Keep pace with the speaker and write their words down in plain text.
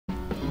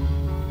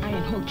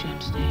hope you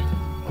understand.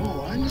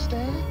 Oh, I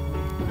understand.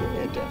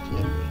 Yeah,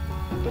 definitely.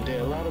 But there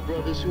are a lot of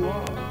brothers who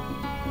are.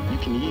 You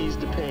can ease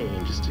the pain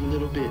just a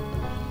little bit.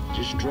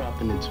 Just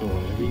dropping it to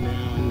them every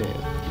now and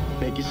then.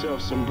 Make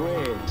yourself some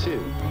bread,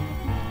 too.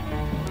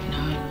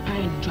 No, I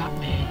ain't drop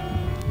man.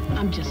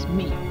 I'm just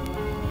me.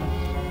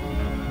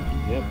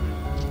 Yep.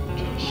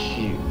 Just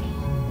you.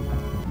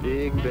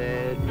 Big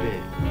Bad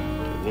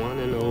Ben. The one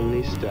and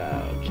only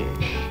Style King.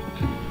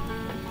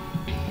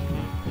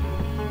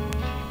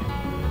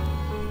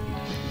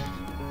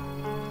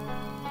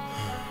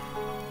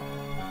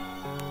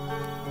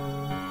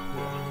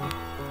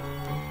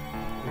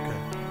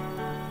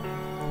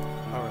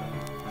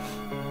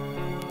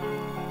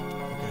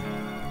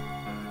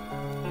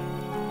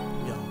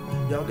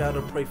 Y'all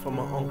gotta pray for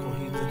my uncle,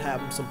 he's been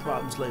having some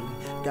problems lately.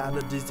 Got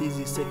a disease,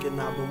 he's sick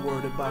and I've been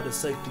worried about his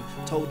safety.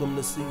 Told him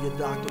to see a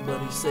doctor, but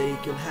he say he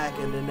can hack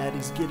it and that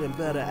he's getting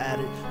better at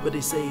it. But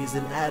they say he's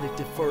an addict.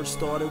 It first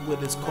started with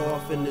his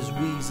cough and his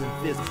wheeze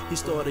and fits. He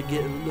started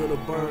getting little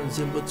burns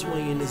in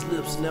between his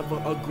lips, never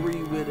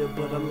agree with it,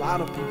 but a lot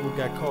of people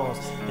got calls.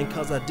 And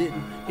cause I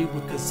didn't, he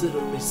would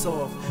consider me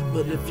soft.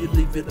 But if you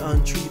leave it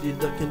untreated,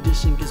 the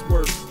condition gets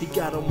worse. He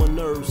got on my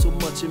nerves so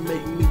much it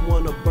make me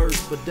wanna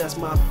burst. But that's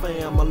my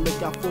fam, I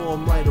look out for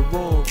him right or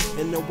wrong,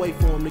 and then wait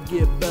for him to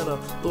get better,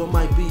 though it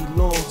might be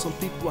long. Some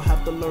people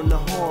have to learn the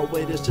hard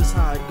way, that's just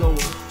how it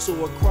goes. So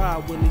I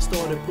cried when he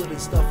started putting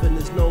stuff in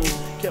his nose,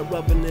 kept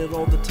rubbing it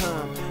all the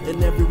time,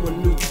 and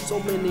everyone knew. So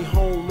many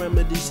home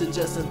remedies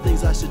suggesting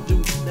things I should do.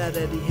 Now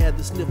that he had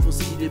the sniffles,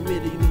 he'd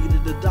admit he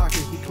needed a doctor.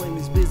 He claimed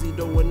he's busy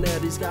though, and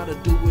that he's gotta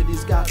do what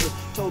he's got to.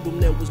 Told him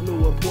there was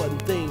no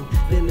important thing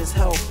than his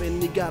health,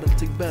 and he gotta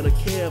take better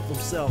care of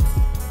himself.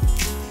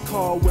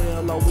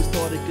 Caldwell always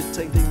thought he could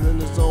take things in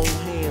his own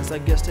hands. I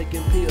guess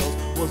taking pills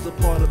was a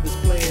part of his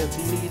plans.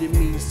 He needed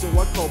me, so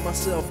I called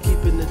myself,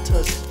 keeping in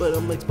touch. But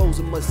I'm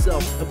exposing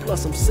myself, and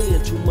plus I'm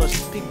saying too much.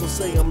 People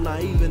say I'm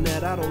naive and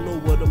that I don't know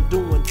what I'm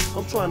doing.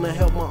 I'm trying to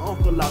help my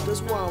uncle out,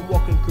 that's why I'm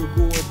walking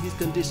congruent. His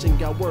condition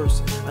got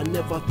worse, I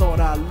never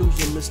thought I'd lose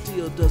him. It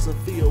still doesn't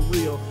feel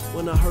real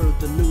when I heard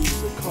the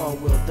news that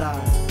Caldwell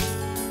died.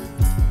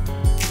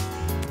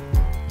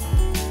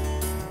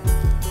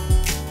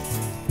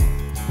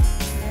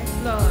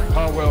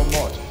 Caldwell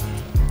Martin,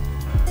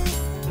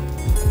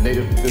 a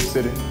native of this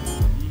city,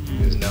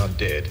 is now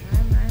dead.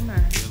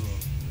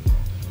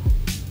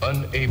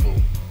 Unable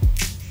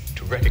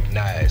to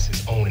recognize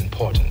his own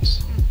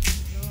importance,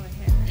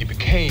 he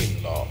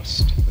became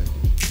lost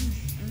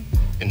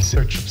in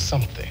search of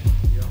something.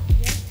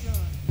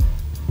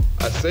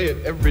 I say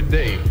it every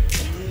day,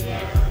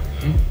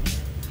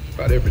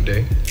 about every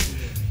day.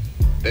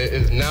 There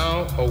is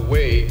now a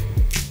way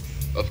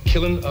of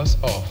killing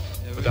us off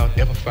without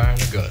ever firing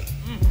a gun.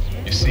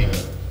 You see,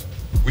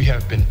 we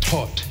have been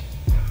taught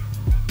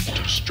to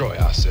destroy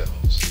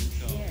ourselves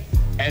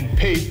and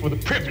pay for the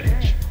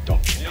privilege,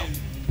 don't you know?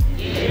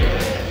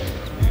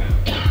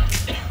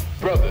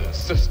 Brothers,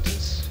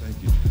 sisters,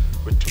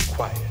 we're too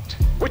quiet.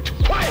 We're too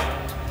quiet!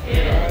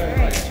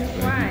 Too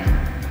quiet.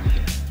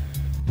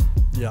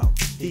 Yeah,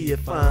 he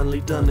had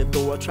finally done it,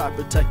 though I tried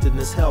protecting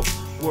his health.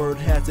 Word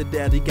has it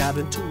that he got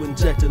into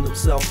injecting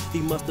himself. He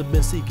must have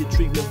been seeking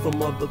treatment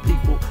from other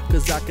people,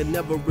 cause I can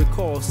never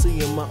recall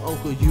seeing my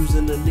uncle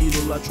using a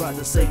needle. I tried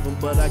to save him,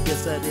 but I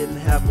guess I didn't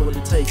have what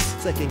it takes.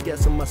 Second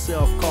guessing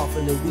myself,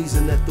 coughing and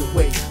wheezing at the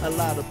weight. A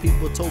lot of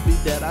people told me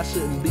that I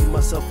shouldn't beat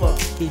myself up.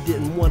 He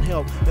didn't want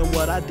help, and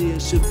what I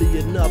did should be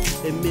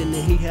enough. Admitting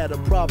he had a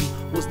problem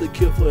was the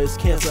cure for his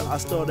cancer. I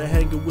started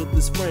hanging with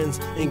his friends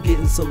and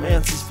getting some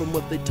answers from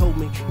what they told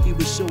me. He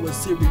was showing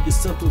serious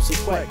symptoms of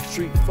quack.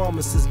 Street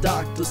pharmacists,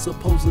 doctors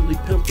supposedly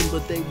pimped him,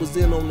 but they was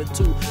in on it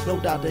too. No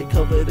doubt they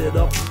covered it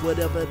up.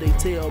 Whatever they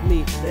tell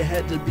me, there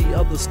had to be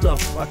other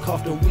stuff. I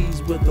coughed and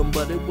wheezed with them,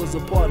 but it was a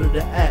part of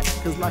the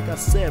act. Cause like I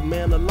said,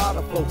 man, a lot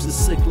of folks is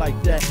sick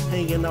like that.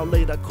 Hanging out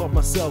late, I caught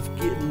myself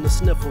getting the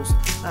sniffles.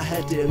 I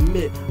had to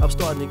admit, I'm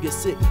starting to get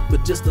sick,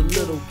 but just a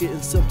little,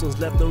 getting symptoms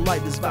left and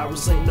right. This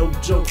virus ain't no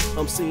joke.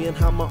 I'm seeing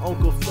how my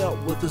uncle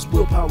felt with his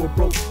willpower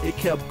broke. It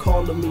kept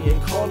calling me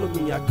and calling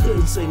me. I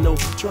couldn't say no,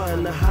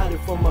 trying to hide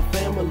it from my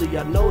family.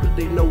 I know that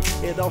they know.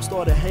 It all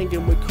started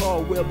hanging with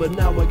Caldwell, but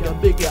now I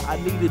got bigger. I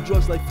needed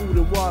drugs like food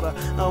and water.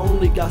 I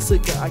only got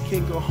sicker. I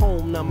can't go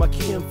home now. My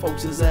kin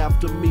folks is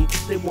after me.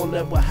 They won't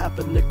let what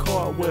happened to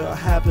Caldwell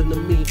happen to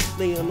me.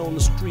 Laying on the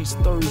streets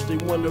Thursday,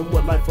 wondering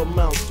what life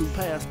amounts to.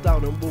 Passed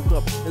out and woke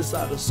up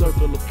inside a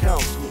circle of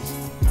counselors.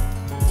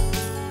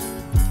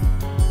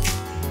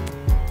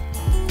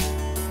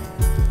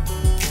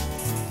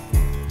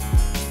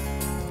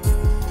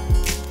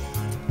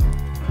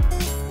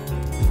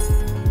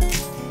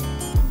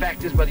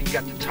 Fact is, buddy, you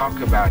got to talk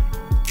about it.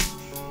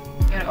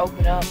 You gotta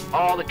open up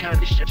all the kind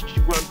of shit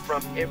you run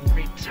from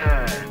every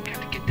time.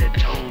 Got to get that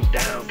tones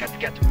down.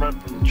 Got to run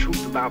from the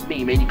truth about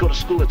me, man. You go to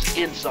school, it's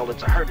an insult,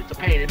 it's a hurt, it's a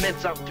pain. It meant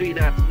something to you,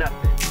 now it's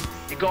nothing.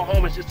 You go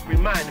home, it's just a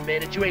reminder,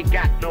 man, that you ain't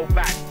got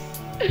nobody.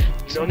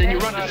 You know, and then you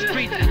run the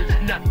streets and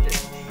it's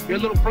nothing. You're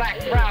a little black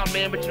proud,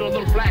 man, but you know, a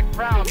little black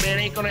proud, man,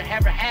 ain't gonna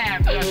ever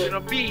have nothing or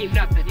be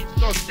nothing. He's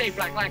so stay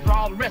black like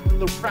all the rest of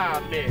the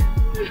proud men.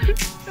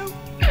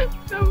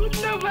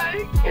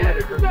 Nobody Let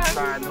cares it hurt about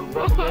inside me the no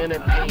rubber more. and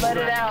pain. Let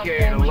it out, Carry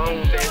it man.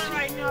 alone, Bessie.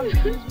 Right now, this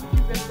is what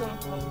you've been doing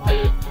for a long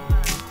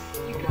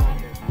time. You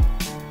got it.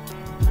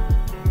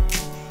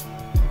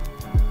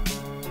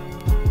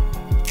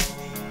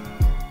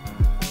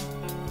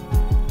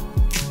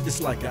 It's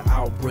like an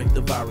outbreak,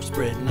 the virus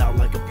spreading out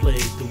like a plague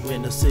through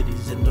inner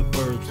cities and the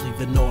burbs,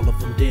 leaving all of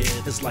them dead.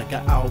 It's like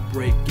an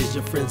outbreak, is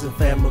your friends and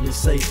family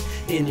safe?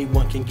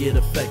 Anyone can get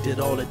affected,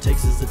 all it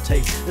takes is a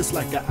taste. It's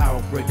like an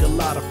outbreak, a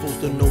lot of folks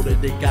don't know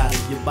that they got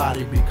it. Your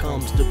body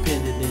becomes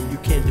dependent and you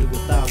can't do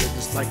without it.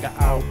 It's like an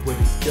outbreak,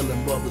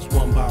 killing brothers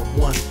one by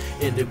one,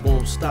 and it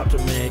won't stop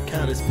till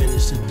mankind is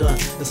finished and done.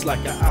 It's like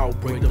an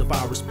outbreak, the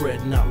virus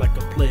spreading out like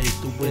a plague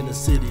through inner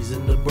cities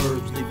and the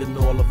burbs, leaving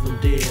all of them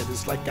dead.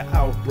 It's like an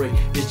outbreak,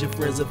 is your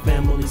friends and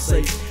family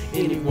safe?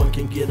 Anyone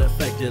can get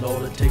affected,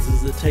 all it takes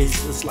is a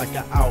taste. It's like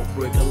an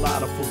outbreak, a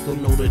lot of folks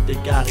don't know that they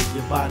got it.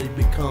 Your body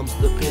becomes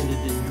dependent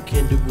and you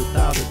can't do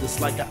without it. It's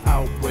like an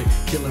outbreak,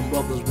 killing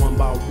brothers one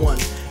by one,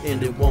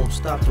 and it won't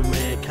stop till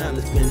mankind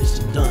is finished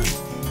and done.